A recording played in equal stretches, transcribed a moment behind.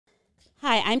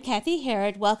Hi, I'm Kathy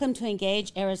Herod. Welcome to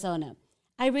Engage Arizona.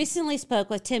 I recently spoke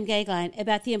with Tim Gagline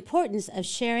about the importance of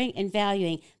sharing and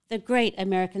valuing the great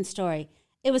American story.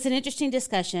 It was an interesting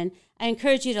discussion. I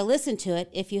encourage you to listen to it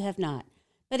if you have not.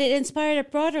 But it inspired a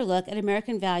broader look at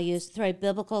American values through a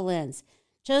biblical lens.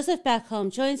 Joseph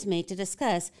Backholm joins me to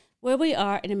discuss where we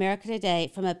are in America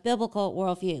today from a biblical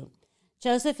worldview.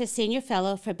 Joseph is Senior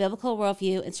Fellow for Biblical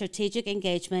Worldview and Strategic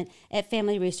Engagement at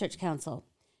Family Research Council.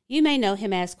 You may know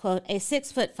him as, quote, a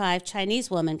 6'5" Chinese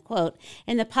woman, quote,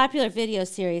 in the popular video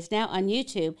series now on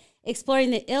YouTube exploring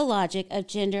the illogic of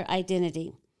gender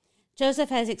identity. Joseph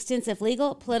has extensive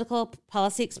legal, political,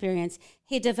 policy experience.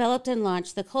 He developed and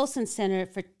launched the Colson Center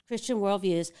for Christian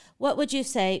Worldviews, What Would You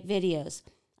Say? Videos.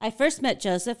 I first met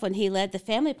Joseph when he led the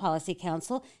Family Policy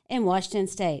Council in Washington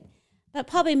State. But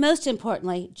probably most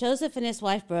importantly, Joseph and his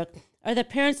wife, Brooke, are the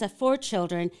parents of 4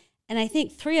 children, and I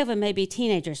think 3 of them may be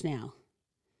teenagers now.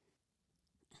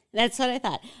 That's what I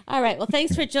thought. All right. Well,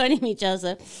 thanks for joining me,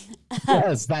 Joseph.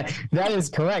 Yes, that is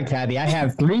correct, Kathy. I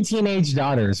have 3 teenage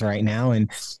daughters right now,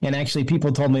 and actually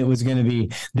people told me it was going to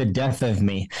be the death of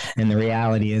me. And the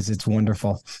reality is it's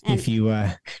wonderful. If you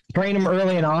train them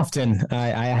early and often,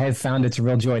 I have found it's a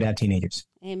real joy to have teenagers.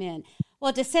 Amen.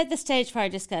 Well, to set the stage for our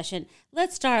discussion,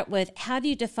 let's start with how do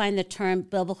you define the term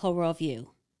biblical worldview?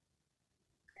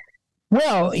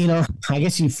 Well, I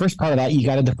guess the first part of that, you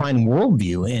got to define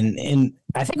worldview. And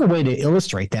I think a way to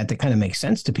illustrate that kind of makes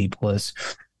sense to people is,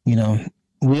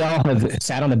 we all have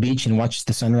sat on a beach and watched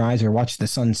the sunrise or watched the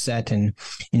sunset. And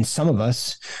in some of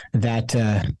us that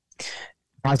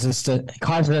causes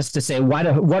us to say, what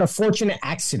a fortunate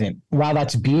accident. Wow,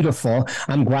 that's beautiful.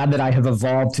 I'm glad that I have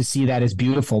evolved to see that as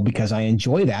beautiful because I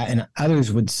enjoy that. And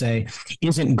others would say,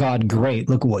 isn't God great?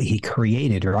 Look at what he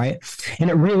created, right? And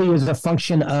it really is a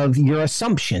function of your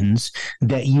assumptions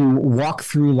that you walk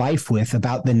through life with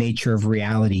about the nature of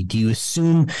reality. Do you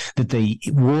assume that the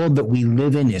world that we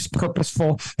live in is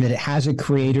purposeful, that it has a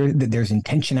creator, that there's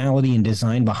intentionality and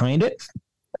design behind it?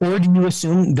 Or do you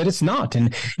assume that it's not?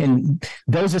 And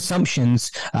those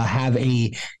assumptions have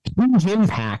a huge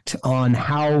impact on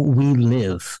how we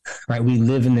live, right? We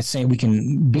live in we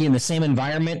can be in the same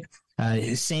environment,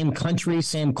 same country,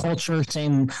 same culture,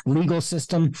 same legal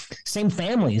system, same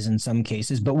families in some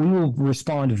cases, but we will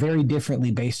respond very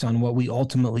differently based on what we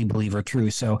ultimately believe are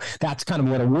true. So that's kind of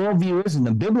what a worldview is. And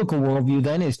the biblical worldview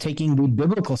then is taking the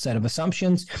biblical set of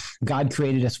assumptions. God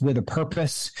created us with a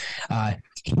purpose.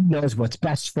 He knows what's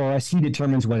best for us. He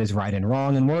determines what is right and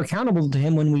wrong, and we're accountable to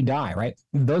him when we die, right?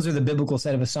 Those are the biblical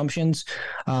set of assumptions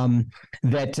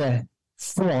that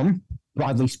form,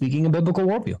 broadly speaking, a biblical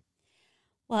worldview.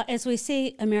 Well, as we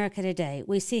see America today,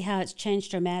 we see how it's changed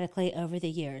dramatically over the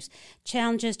years.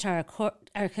 Challenges to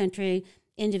our country,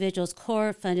 individuals'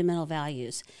 core fundamental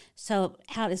values. So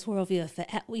how does worldview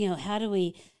affect, how do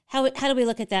we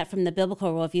look at that from the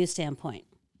biblical worldview standpoint?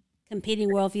 Competing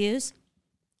worldviews?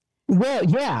 Well,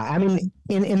 yeah. I mean,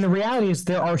 in the reality is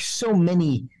there are so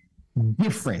many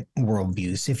different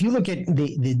worldviews. If you look at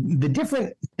the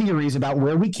different theories about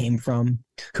where we came from,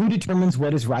 who determines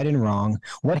what is right and wrong,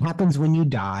 what happens when you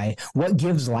die, what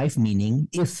gives life meaning,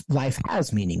 if life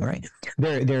has meaning, right?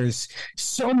 There's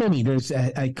so many. There's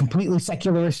a completely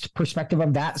secularist perspective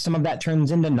of that. Some of that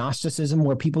turns into Gnosticism,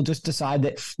 where people just decide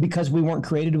that because we weren't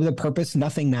created with a purpose,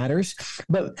 nothing matters.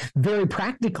 But very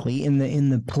practically in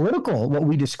the political, what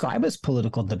we describe as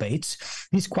political debates,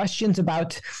 these questions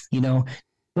about,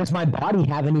 does my body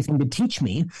have anything to teach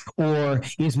me? Or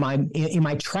am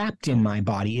I trapped in my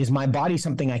body? Is my body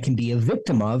something I can be a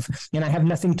victim of and I have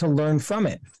nothing to learn from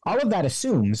it? All of that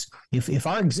assumes if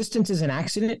our existence is an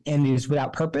accident and is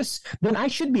without purpose, then I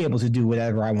should be able to do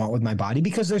whatever I want with my body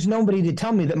because there's nobody to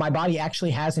tell me that my body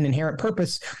actually has an inherent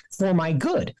purpose for my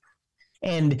good.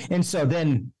 And so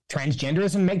then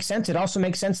transgenderism makes sense. It also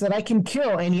makes sense that I can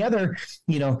kill any other,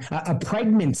 a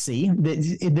pregnancy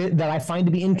that I find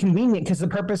to be inconvenient because the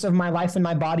purpose of my life and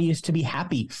my body is to be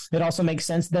happy. It also makes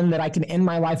sense then that I can end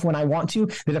my life when I want to,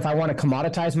 that if I want to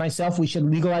commoditize myself, we should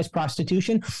legalize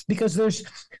prostitution because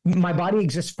my body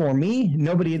exists for me.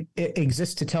 Nobody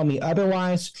exists to tell me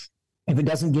otherwise. If it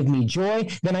doesn't give me joy,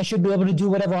 then I should be able to do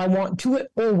whatever I want to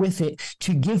it or with it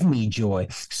to give me joy.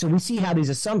 So we see how these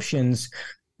assumptions,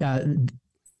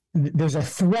 there's a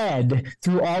thread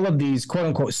through all of these quote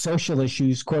unquote social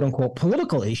issues, quote unquote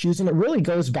political issues. And it really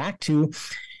goes back to,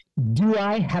 do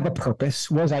I have a purpose?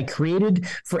 Was I created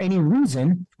for any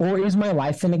reason, or is my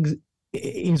life an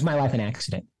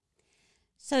accident?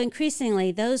 So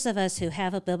increasingly, those of us who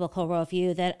have a biblical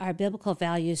worldview, that our biblical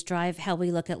values drive how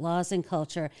we look at laws and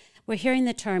culture, we're hearing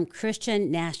the term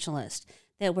Christian nationalist,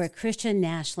 that we're Christian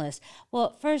nationalists.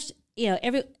 Well, first,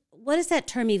 what does that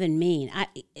term even mean?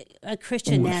 A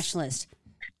Christian nationalist.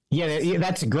 Yeah,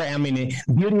 that's great. I mean,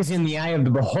 beauty is in the eye of the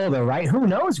beholder, right? Who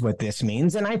knows what this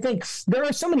means? And I think there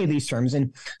are so many of these terms.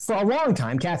 And for a long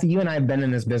time, Kathy, you and I have been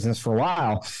in this business for a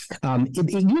while.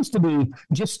 It used to be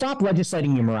just stop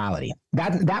legislating your morality.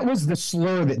 That was the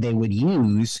slur that they would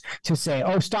use to say,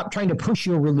 oh, stop trying to push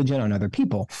your religion on other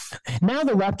people. Now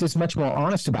the left is much more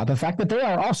honest about the fact that they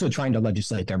are also trying to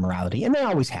legislate their morality, and they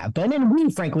always have been. And we,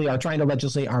 frankly, are trying to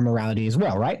legislate our morality as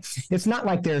well, right? It's not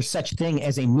like there's such thing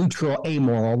as a neutral,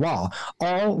 amoral law.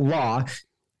 All law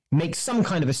makes some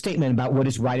kind of a statement about what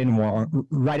is right and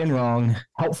wrong,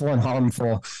 helpful and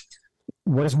harmful,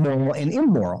 what is moral and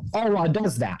immoral. All law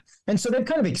does that. And so they've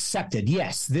kind of accepted,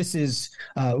 yes, this is,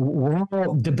 we're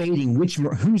all debating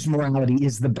whose morality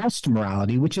is the best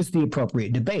morality, which is the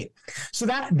appropriate debate. So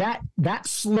that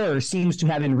slur seems to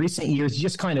have in recent years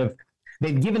just kind of,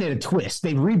 they've given it a twist.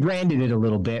 They've rebranded it a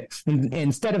little bit. And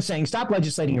instead of saying, stop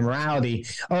legislating your morality,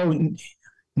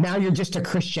 now you're just a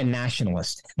Christian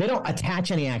nationalist. They don't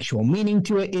attach any actual meaning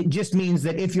to it. It just means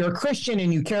that if you're a Christian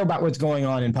and you care about what's going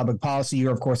on in public policy,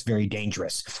 you're, of course, very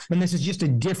dangerous. And this is just a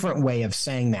different way of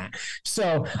saying that.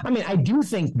 So, I mean, I do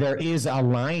think there is a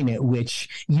line at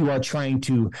which you are trying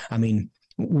to,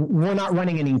 we're not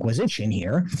running an inquisition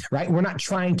here, right? We're not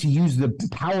trying to use the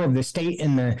power of the state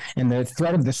and the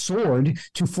threat of the sword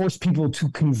to force people to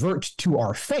convert to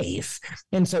our faith.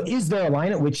 And so is there a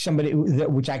line at which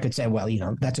which I could say, well,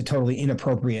 that's a totally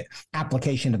inappropriate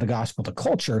application of the gospel to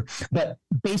culture, but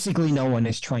basically no one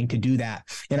is trying to do that.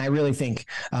 And I really think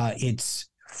it's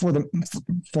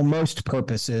for most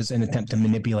purposes, an attempt to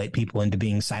manipulate people into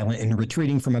being silent and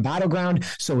retreating from a battleground.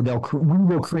 So we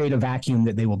will create a vacuum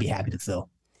that they will be happy to fill.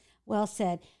 Well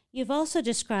said. You've also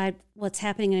described what's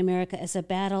happening in America as a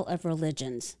battle of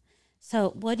religions. So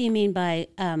what do you mean by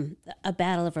a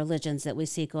battle of religions that we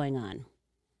see going on?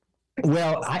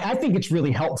 Well, I think it's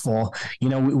really helpful.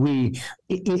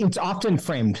 It's often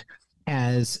framed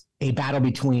as a battle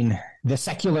between the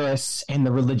secularists and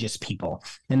the religious people.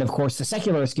 And of course, the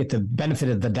secularists get the benefit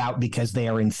of the doubt because they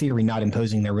are in theory not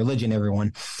imposing their religion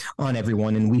on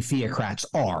everyone. And we theocrats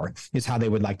is how they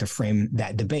would like to frame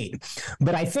that debate.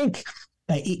 But I think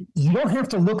you don't have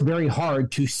to look very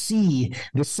hard to see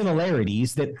the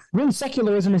similarities that really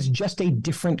secularism is just a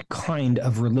different kind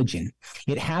of religion.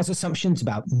 It has assumptions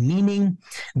about meaning.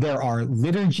 There are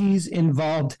liturgies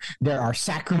involved. There are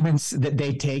sacraments that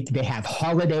they take. They have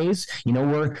holidays.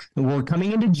 We're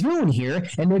coming into June here,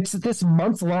 and it's this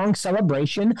month-long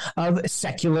celebration of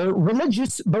secular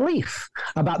religious belief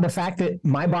about the fact that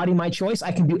my body, my choice,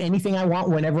 I can do anything I want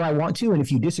whenever I want to, and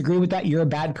if you disagree with that, you're a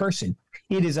bad person.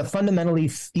 It is a fundamentally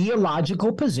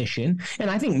theological position. And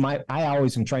I think I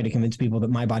always am trying to convince people that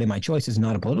my body, my choice is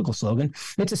not a political slogan.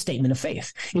 It's a statement of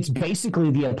faith. It's basically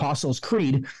the Apostles'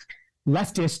 Creed,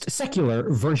 leftist, secular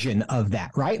version of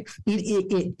that, right?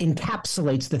 It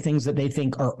encapsulates the things that they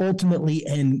think are ultimately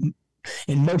and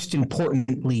most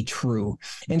importantly true.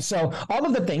 And so all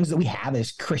of the things that we have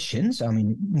as Christians,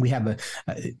 we have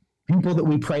people that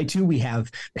we pray to. We have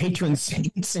patron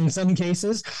saints in some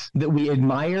cases that we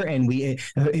admire and we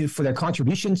for their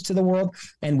contributions to the world.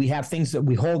 And we have things that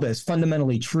we hold as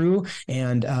fundamentally true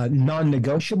and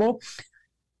non-negotiable.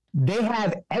 They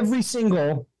have every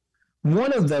single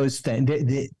one of those things.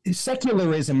 The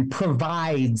secularism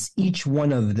provides each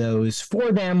one of those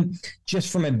for them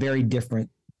just from a very different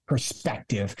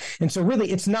perspective. And so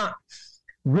really it's not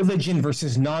religion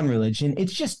versus non-religion.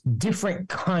 It's just different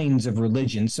kinds of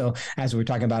religion. So as we were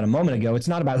talking about a moment ago, it's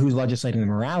not about who's legislating the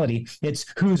morality. It's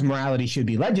whose morality should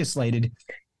be legislated.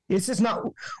 It's just not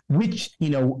which,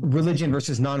 religion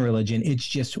versus non-religion. It's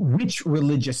just which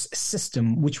religious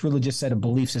system, which religious set of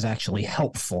beliefs is actually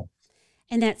helpful.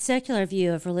 And that secular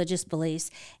view of religious beliefs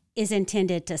is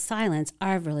intended to silence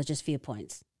our religious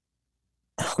viewpoints.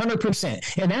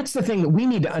 100%. And that's the thing that we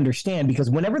need to understand, because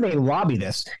whenever they lobby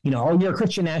this, you're a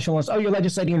Christian nationalist, you're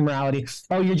legislating immorality,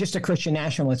 you're just a Christian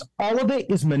nationalist, all of it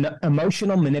is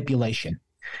emotional manipulation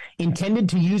intended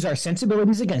to use our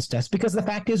sensibilities against us, because the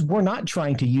fact is we're not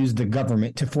trying to use the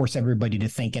government to force everybody to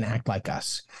think and act like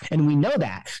us. And we know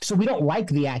that. So we don't like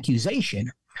the accusation.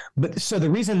 But so the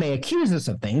reason they accuse us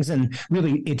of things, and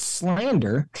really it's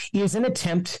slander, is an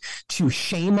attempt to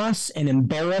shame us and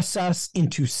embarrass us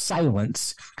into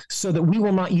silence so that we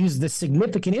will not use the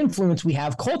significant influence we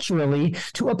have culturally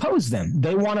to oppose them.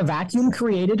 They want a vacuum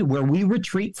created where we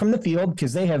retreat from the field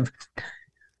because they have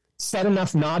said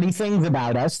enough naughty things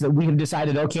about us that we have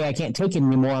decided, okay, I can't take it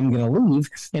anymore, I'm going to leave.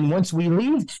 And once we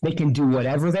leave, they can do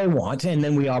whatever they want, and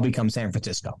then we all become San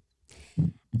Francisco.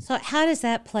 So how does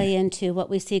that play into what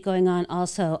we see going on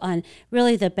also on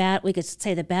really we could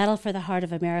say the battle for the heart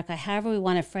of America, however we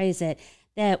want to phrase it,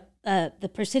 that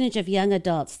the percentage of young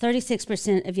adults,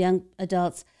 36% of young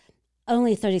adults,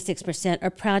 only 36% are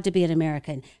proud to be an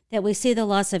American, that we see the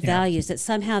loss of values, that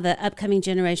somehow the upcoming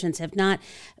generations have not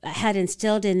had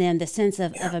instilled in them the sense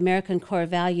of American core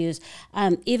values,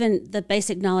 even the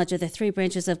basic knowledge of the three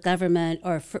branches of government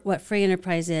or what free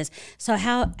enterprise is. So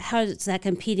how does that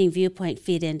competing viewpoint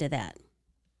feed into that?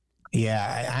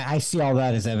 Yeah, I see all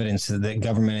that as evidence that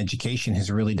government education has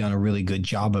really done a really good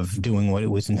job of doing what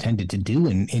it was intended to do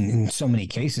in so many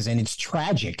cases. And it's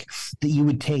tragic that you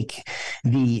would take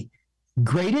the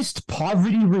greatest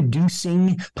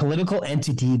poverty-reducing political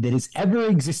entity that has ever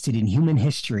existed in human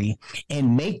history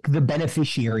and make the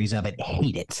beneficiaries of it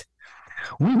hate it.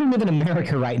 We live in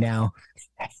America right now.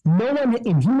 No one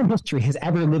in human history has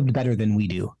ever lived better than we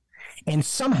do. And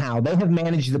somehow they have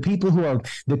managed, the people who are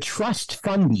the trust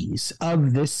fundies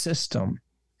of this system,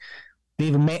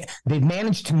 they've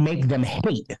managed to make them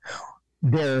hate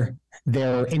their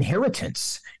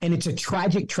inheritance. And it's a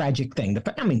tragic, tragic thing.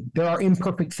 I mean, there are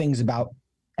imperfect things about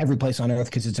every place on earth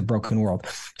because it's a broken world.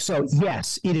 So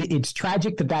yes, it's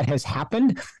tragic that has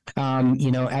happened.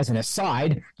 As an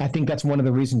aside, I think that's one of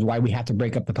the reasons why we have to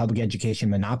break up the public education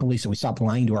monopoly, so we stop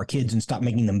lying to our kids and stop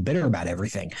making them bitter about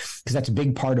everything, because that's a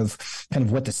big part of kind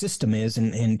of what the system is.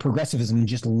 And progressivism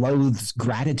just loathes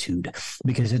gratitude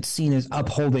because it's seen as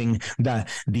upholding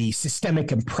the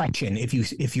systemic oppression.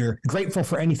 If you're grateful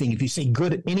for anything, if you say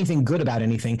anything good about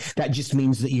anything, that just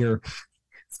means that you're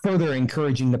further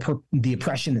encouraging the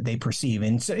oppression that they perceive.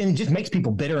 And it just makes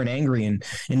people bitter and angry and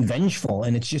vengeful.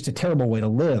 And it's just a terrible way to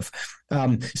live.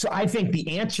 So I think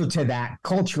the answer to that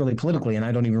culturally, politically, and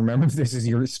I don't even remember if this is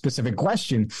your specific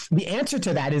question, the answer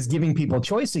to that is giving people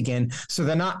choice again. So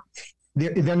they're not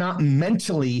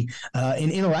mentally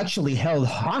and intellectually held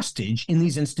hostage in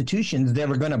these institutions that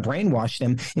are going to brainwash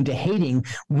them into hating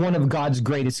one of God's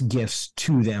greatest gifts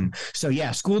to them. So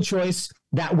yeah, school choice,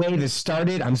 that wave has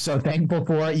started. I'm so thankful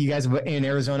for it. You guys in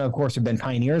Arizona, of course, have been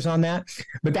pioneers on that.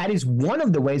 But that is one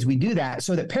of the ways we do that,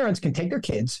 so that parents can take their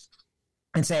kids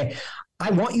and say,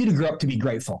 I want you to grow up to be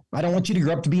grateful. I don't want you to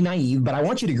grow up to be naive, but I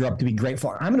want you to grow up to be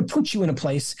grateful. I'm going to put you in a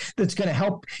place that's going to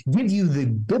help give you the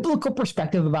biblical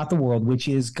perspective about the world, which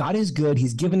is God is good.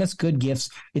 He's given us good gifts.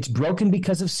 It's broken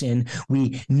because of sin.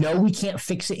 We know we can't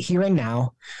fix it here and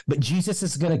now, but Jesus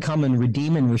is going to come and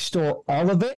redeem and restore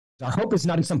all of it. Our hope is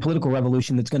not some political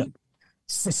revolution that's going to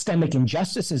systemic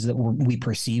injustices that we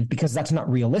perceive, because that's not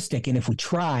realistic. And if we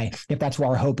try, if that's where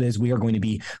our hope is, we are going to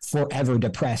be forever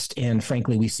depressed. And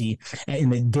frankly, we see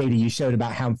in the data you showed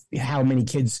about how many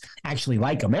kids actually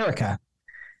like America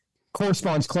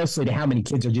corresponds closely to how many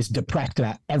kids are just depressed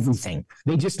about everything.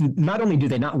 They just, not only do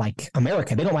they not like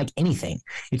America, they don't like anything.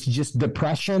 It's just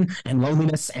depression and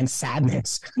loneliness and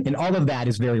sadness. And all of that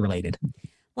is very related.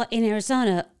 Well, in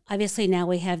Arizona, obviously now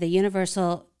we have the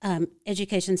universal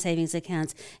education savings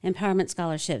accounts, empowerment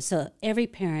scholarships. So every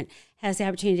parent has the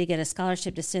opportunity to get a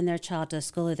scholarship to send their child to a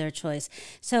school of their choice.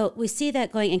 So we see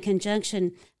that going in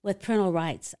conjunction with parental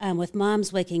rights, with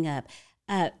moms waking up.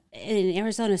 In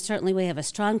Arizona, certainly we have a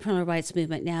strong parental rights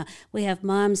movement now. We have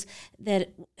moms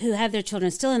who have their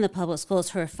children still in the public schools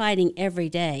who are fighting every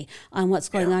day on what's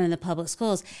going on in the public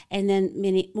schools, and then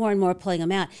more and more pulling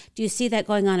them out. Do you see that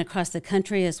going on across the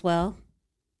country as well?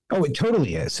 Oh, it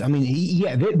totally is. I mean,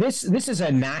 yeah, this is a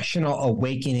national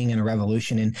awakening and a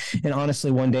revolution. And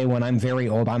honestly, one day when I'm very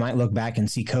old, I might look back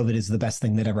and see COVID as the best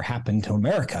thing that ever happened to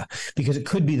America, because it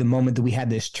could be the moment that we had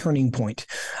this turning point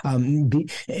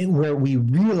where we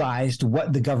realized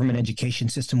what the government education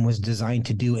system was designed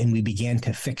to do, and we began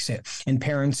to fix it. And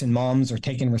parents and moms are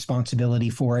taking responsibility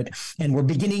for it. And we're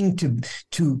beginning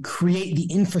to create the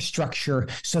infrastructure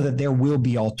so that there will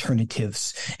be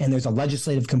alternatives. And there's a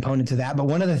legislative component to that. But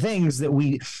one of the things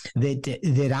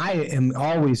that I am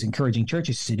always encouraging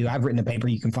churches to do, I've written a paper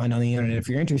you can find on the internet if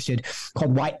you're interested,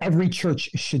 called Why Every Church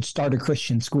Should Start a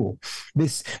Christian School.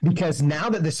 Because now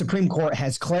that the Supreme Court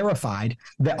has clarified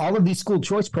that all of these school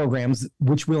choice programs,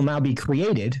 which will now be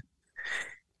created,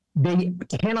 they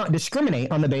cannot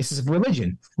discriminate on the basis of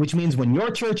religion, which means when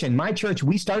your church and my church,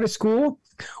 we start a school,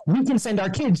 we can send our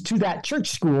kids to that church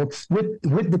school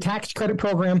with the tax credit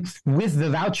program, with the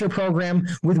voucher program,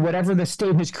 with whatever the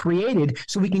state has created,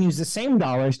 so we can use the same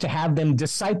dollars to have them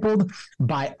discipled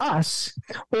by us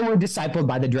or discipled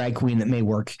by the drag queen that may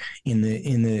work in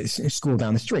the school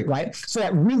down the street, right? So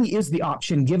that really is the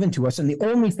option given to us, and the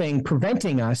only thing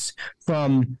preventing us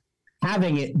from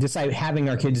having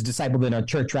our kids discipled in our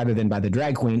church rather than by the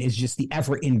drag queen is just the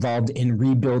effort involved in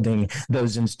rebuilding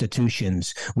those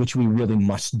institutions, which we really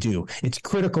must do. It's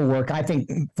critical work. I think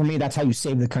for me, that's how you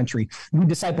save the country.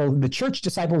 The church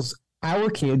disciples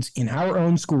our kids in our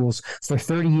own schools for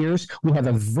 30 years. We have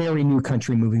a very new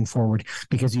country moving forward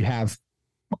because you have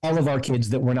all of our kids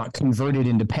that were not converted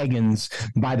into pagans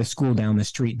by the school down the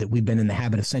street that we've been in the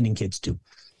habit of sending kids to.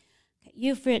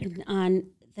 You've written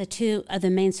on the two of the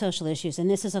main social issues, and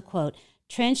this is a quote: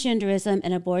 transgenderism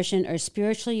and abortion are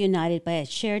spiritually united by a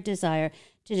shared desire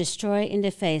to destroy and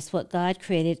deface what God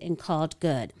created and called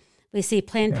good. We see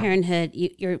Planned Parenthood,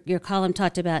 your column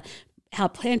talked about how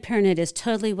Planned Parenthood is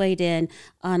totally weighed in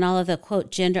on all of the,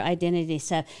 quote, gender identity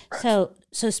stuff.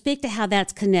 So speak to how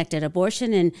that's connected,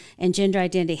 abortion and gender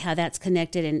identity, how that's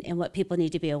connected and what people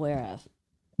need to be aware of.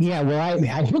 Yeah, well,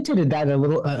 I hinted at that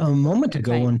a moment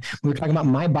ago when we were talking about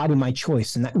my body, my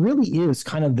choice. And that really is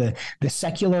kind of the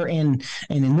secular and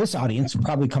in this audience,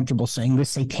 probably comfortable saying the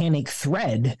satanic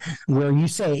thread where you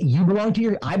say you belong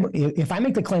to if I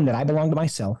make the claim that I belong to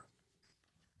myself,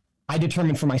 I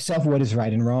determine for myself what is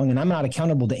right and wrong, and I'm not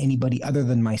accountable to anybody other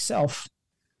than myself.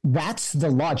 That's the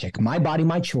logic, my body,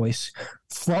 my choice,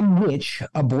 from which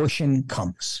abortion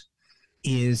comes.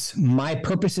 Is my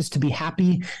purpose is to be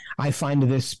happy. I find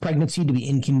this pregnancy to be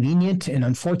inconvenient and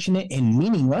unfortunate and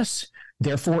meaningless.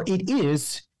 Therefore, it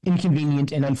is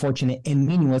inconvenient and unfortunate and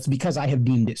meaningless because I have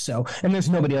deemed it so. And there's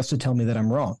nobody else to tell me that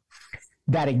I'm wrong.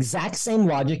 That exact same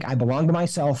logic, I belong to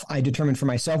myself. I determine for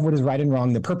myself what is right and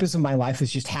wrong. The purpose of my life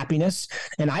is just happiness.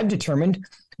 And I've determined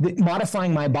that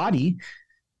modifying my body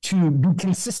to be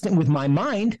consistent with my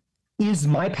mind is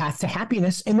my path to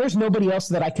happiness, and there's nobody else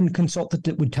that I can consult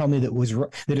that would tell me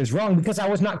that is wrong, because I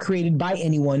was not created by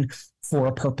anyone for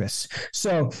a purpose.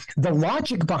 So the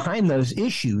logic behind those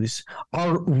issues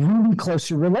are really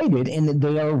closely related, and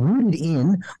they are rooted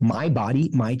in my body,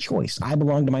 my choice. I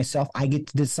belong to myself. I get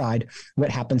to decide what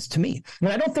happens to me. And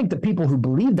I don't think that people who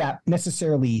believe that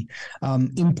necessarily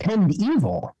intend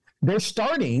evil. They're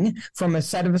starting from a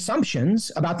set of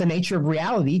assumptions about the nature of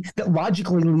reality that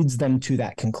logically leads them to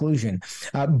that conclusion.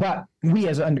 But we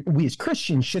as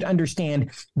Christians should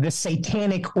understand the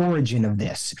satanic origin of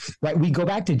this, right? We go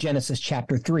back to Genesis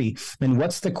chapter 3, and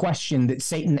what's the question that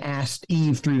Satan asked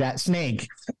Eve through that snake?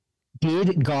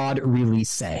 Did God really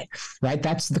say, right?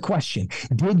 That's the question.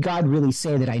 Did God really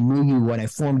say that I knew you when I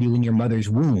formed you in your mother's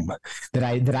womb, that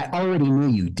I already knew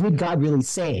you? Did God really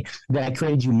say that I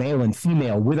created you male and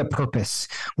female with a purpose,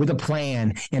 with a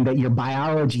plan, and that your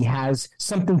biology has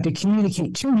something to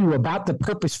communicate to you about the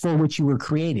purpose for which you were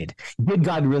created? Did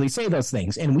God really say those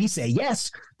things? And we say yes.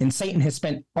 And Satan has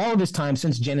spent all of his time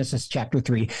since Genesis chapter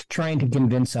 3 trying to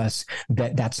convince us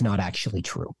that that's not actually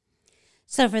true.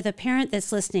 So for the parent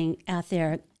that's listening out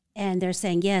there and they're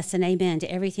saying yes and amen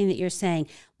to everything that you're saying,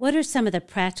 what are some of the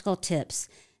practical tips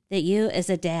that you as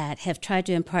a dad have tried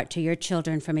to impart to your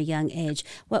children from a young age?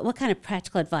 What kind of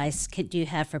practical advice do you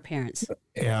have for parents?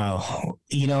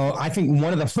 I think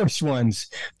one of the first ones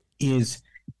is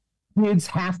kids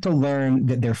have to learn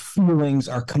that their feelings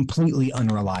are completely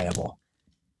unreliable.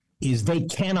 Is they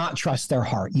cannot trust their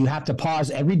heart. You have to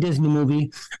pause every Disney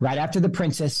movie right after the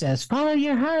princess says, follow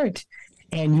your heart.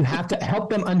 And you have to help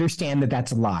them understand that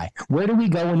that's a lie. Where do we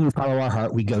go when we follow our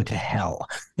heart? We go to hell.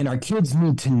 And our kids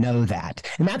need to know that.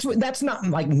 And that's not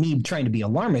like me trying to be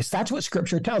alarmist. That's what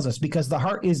Scripture tells us, because the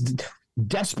heart is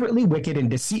desperately wicked and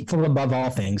deceitful above all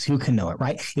things. Who can know it,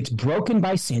 right? It's broken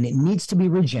by sin. It needs to be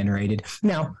regenerated.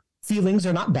 Now, feelings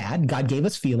are not bad. God gave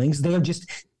us feelings. They are just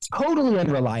totally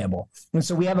unreliable. And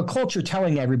so we have a culture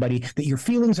telling everybody that your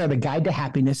feelings are the guide to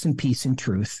happiness and peace and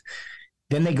truth.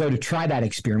 Then they go to try that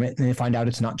experiment and they find out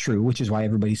it's not true, which is why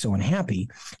everybody's so unhappy.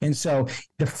 And so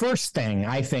the first thing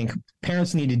I think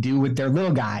parents need to do with their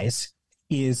little guys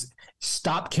is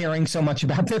stop caring so much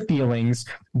about their feelings.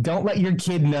 Don't let your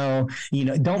kid know,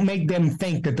 don't make them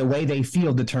think that the way they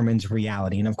feel determines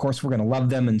reality. And of course, we're going to love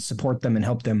them and support them and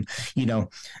help them,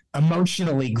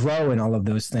 emotionally grow in all of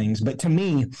those things. But to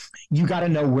me, you got to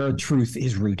know where truth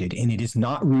is rooted, and it is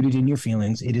not rooted in your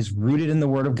feelings. It is rooted in the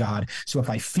Word of God. So if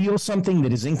I feel something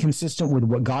that is inconsistent with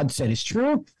what God said is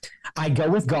true, I go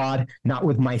with God, not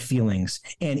with my feelings.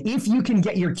 And if you can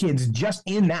get your kids just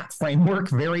in that framework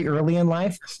very early in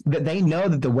life, that they know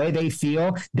that the way they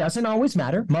feel doesn't always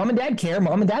matter. Mom and dad care.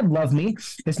 Mom and dad love me.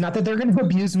 It's not that they're going to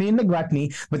abuse me and neglect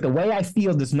me, but the way I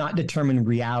feel does not determine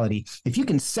reality. If you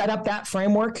can set up that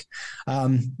framework,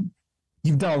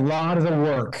 you've done a lot of the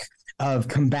work of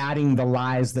combating the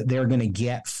lies that they're going to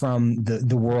get from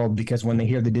the world, because when they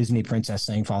hear the Disney princess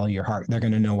saying, follow your heart, they're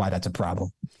going to know why that's a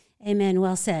problem. Amen.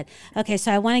 Well said. Okay,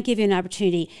 so I want to give you an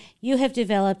opportunity. You have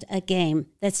developed a game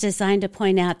that's designed to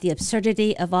point out the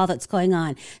absurdity of all that's going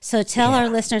on. So tell our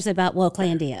listeners about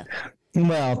Wokelandia.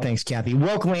 Well, thanks, Kathy.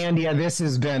 Wokelandia, this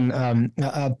has been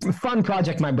a fun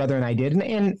project my brother and I did.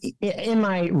 And in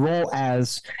my role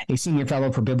as a senior fellow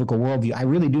for Biblical Worldview, I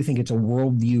really do think it's a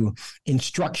worldview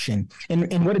instruction.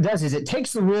 And what it does is it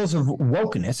takes the rules of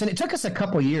wokeness, and it took us a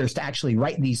couple years to actually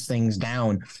write these things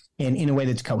down in a way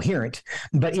that's coherent.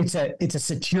 But it's a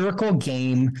satirical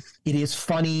game. It is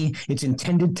funny. It's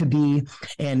intended to be.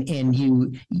 And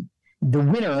you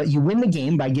win the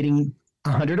game by getting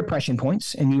 100 oppression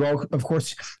points. And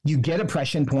you get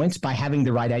oppression points by having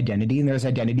the right identity. And there's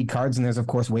identity cards. And there's, of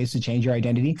course, ways to change your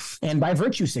identity and by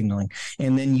virtue signaling.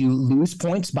 And then you lose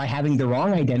points by having the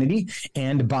wrong identity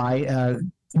and by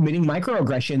committing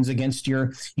microaggressions against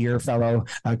your fellow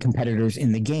competitors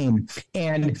in the game.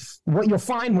 And what you'll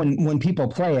find when people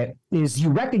play it is you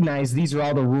recognize these are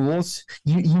all the rules.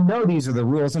 You know these are the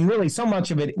rules. And really, so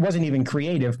much of it wasn't even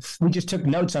creative. We just took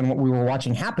notes on what we were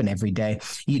watching happen every day,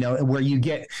 where you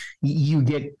get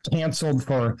canceled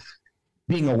for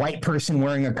being a white person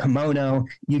wearing a kimono,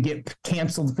 you get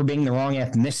canceled for being the wrong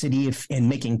ethnicity and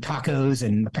making tacos,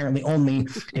 and apparently only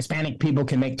Hispanic people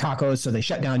can make tacos, so they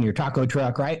shut down your taco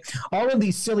truck, right? All of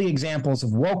these silly examples of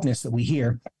wokeness that we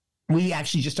hear, we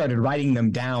actually just started writing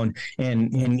them down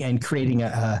and creating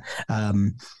a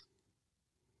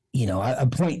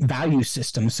point value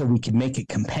system so we can make it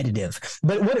competitive.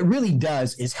 But what it really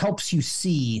does is helps you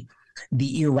see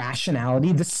the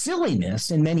irrationality, the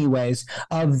silliness in many ways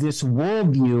of this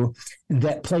worldview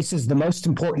that places the most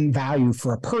important value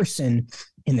for a person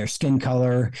in their skin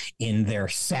color, in their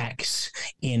sex,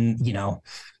 in,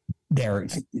 their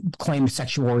claimed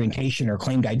sexual orientation or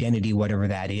claimed identity, whatever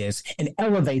that is, and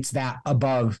elevates that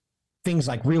above things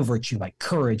like real virtue, like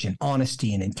courage and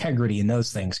honesty and integrity and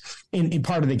those things in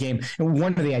part of the game. And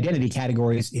one of the identity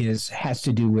categories has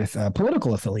to do with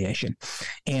political affiliation.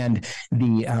 And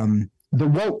the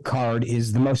woke card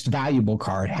is the most valuable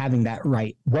card, having that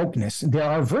right wokeness. There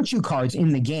are virtue cards in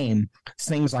the game,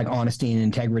 things like honesty and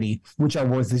integrity, which are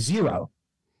worth 0.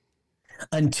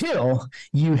 Until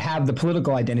you have the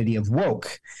political identity of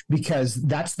woke, because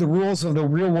that's the rules of the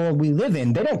real world we live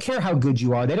in. They don't care how good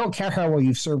you are. They don't care how well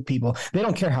you've served people. They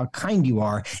don't care how kind you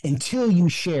are until you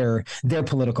share their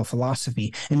political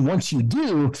philosophy. And once you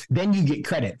do, then you get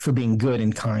credit for being good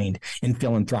and kind and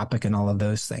philanthropic and all of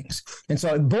those things. And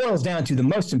so it boils down to the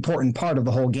most important part of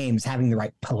the whole game is having the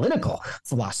right political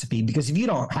philosophy, because if you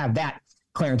don't have that,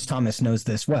 Clarence Thomas knows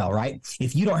this well, right?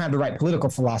 If you don't have the right political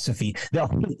philosophy, they'll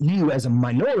hate you as a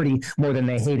minority more than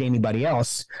they hate anybody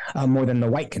else, more than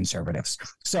the white conservatives.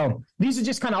 So these are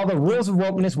just kind of all the rules of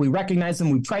wokeness. We recognize them.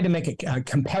 We try to make it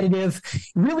competitive,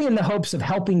 really in the hopes of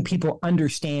helping people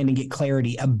understand and get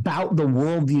clarity about the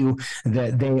worldview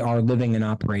that they are living and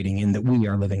operating in, that we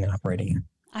are living and operating in.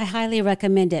 I highly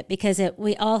recommend it because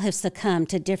we all have succumbed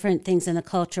to different things in the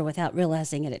culture without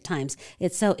realizing it at times.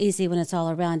 It's so easy when it's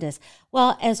all around us.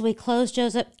 Well, as we close,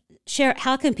 Joseph, share,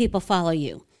 how can people follow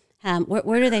you?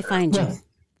 Where do they find you?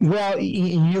 Well,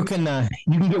 you can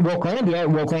get Wokelandia at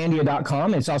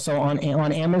wokelandia.com. It's also on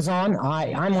Amazon.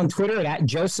 I'm on Twitter at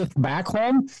Joseph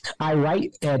Backholm. I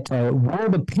write at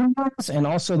World Opinions and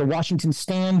also the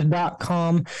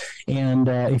WashingtonStand.com. And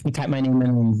if you type my name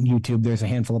in on YouTube, there's a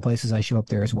handful of places I show up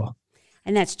there as well.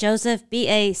 And that's Joseph,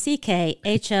 Backholm.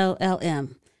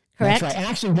 Correct? That's right. And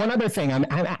actually, one other thing, I'm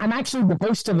actually the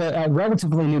host of a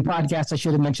relatively new podcast. I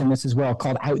should have mentioned this as well,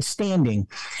 called Outstanding,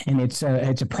 and it's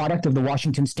a product of the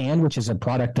Washington Stand, which is a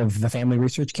product of the Family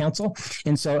Research Council.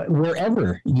 And so,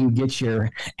 wherever you get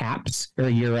your apps or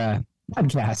your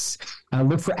podcasts,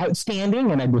 look for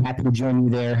Outstanding, and I'd be happy to join you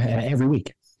there every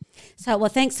week. So, well,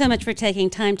 thanks so much for taking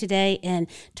time today. And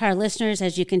to our listeners,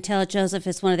 as you can tell, Joseph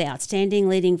is one of the outstanding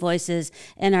leading voices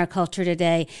in our culture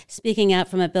today, speaking out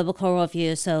from a biblical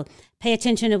worldview. So pay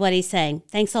attention to what he's saying.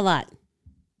 Thanks a lot.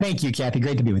 Thank you, Kathy.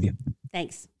 Great to be with you.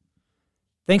 Thanks.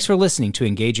 Thanks for listening to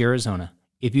Engage Arizona.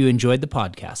 If you enjoyed the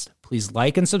podcast, please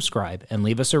like and subscribe and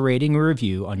leave us a rating or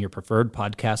review on your preferred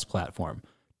podcast platform.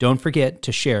 Don't forget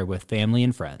to share with family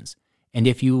and friends. And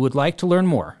if you would like to learn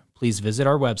more, please visit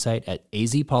our website at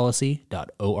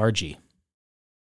azpolicy.org.